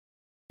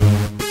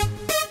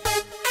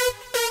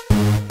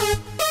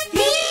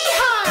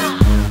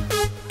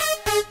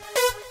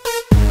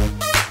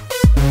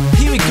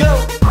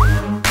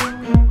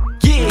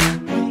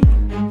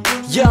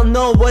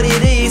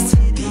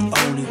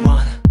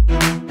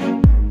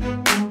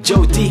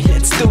Jody,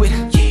 let's do it.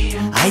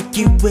 I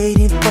keep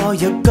waiting for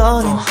your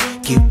calling,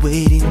 keep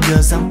waiting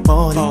cause I'm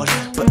falling,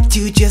 but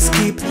you just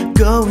keep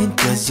going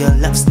cause your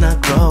love's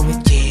not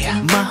growing.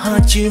 My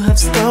heart you have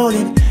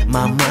stolen,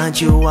 my mind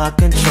you are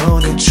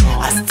controlling.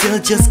 I still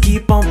just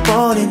keep on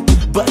falling,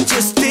 but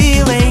you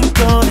still ain't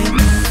calling.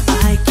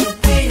 I keep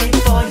waiting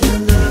for your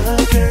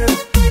love, girl.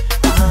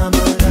 I'm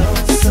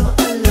alone, so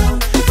alone,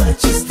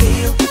 but you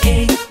still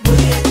ain't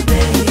with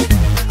me.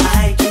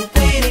 I keep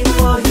waiting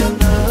for your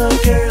love,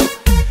 girl.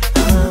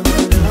 I'm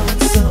alone,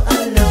 so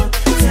alone.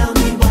 Tell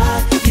me why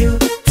you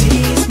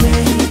tease me.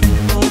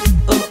 Oh,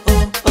 oh,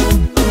 oh, oh,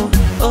 oh,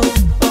 oh,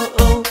 oh,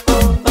 oh,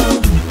 oh,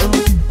 oh,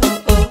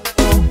 oh,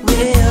 oh,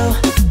 well.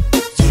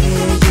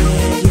 Yeah,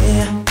 yeah,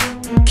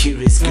 yeah.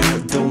 Curious girl,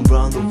 don't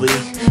run away.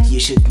 You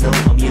should know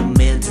I'm your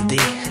man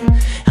today.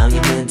 I'm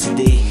your man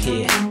today,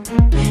 yeah.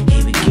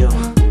 Here we go.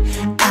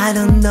 I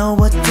don't know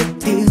what to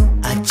do,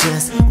 I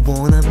just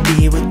wanna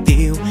be with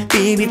you.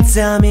 Baby,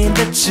 tell me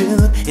the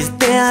truth, is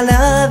there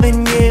love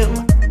in you?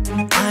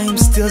 I'm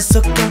still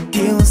so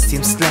confused,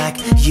 seems like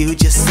you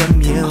just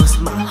amused.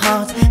 My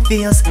heart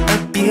feels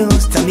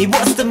abused, tell me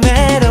what's the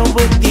matter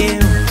with you?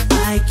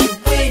 I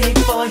keep waiting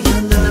for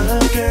your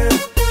love, girl.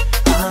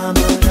 I'm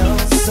alone,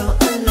 so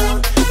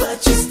alone,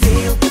 but you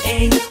still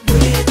ain't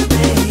with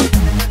me.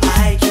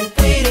 I keep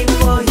waiting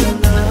for your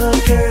love,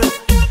 girl.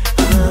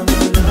 I'm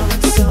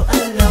alone, so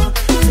alone.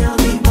 Tell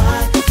me why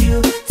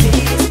you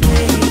tease me.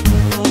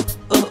 Oh,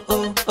 oh,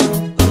 oh,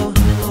 oh,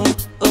 oh,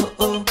 oh, oh,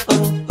 oh,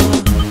 oh,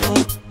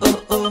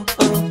 oh, oh,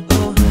 oh,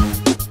 oh.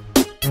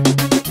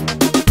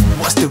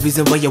 What's the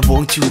reason why I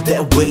want you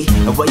that way?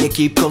 And why I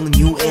keep calling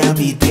you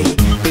every day?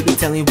 Baby,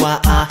 tell me why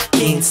I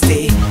can't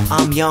stay.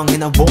 I'm young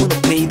and I wanna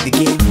play the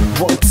game.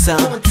 One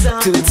time,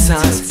 two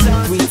times,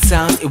 three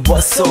times, it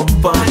was so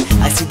fun.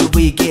 I see the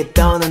way you get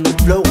down on the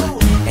floor,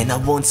 and I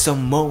want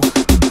some more.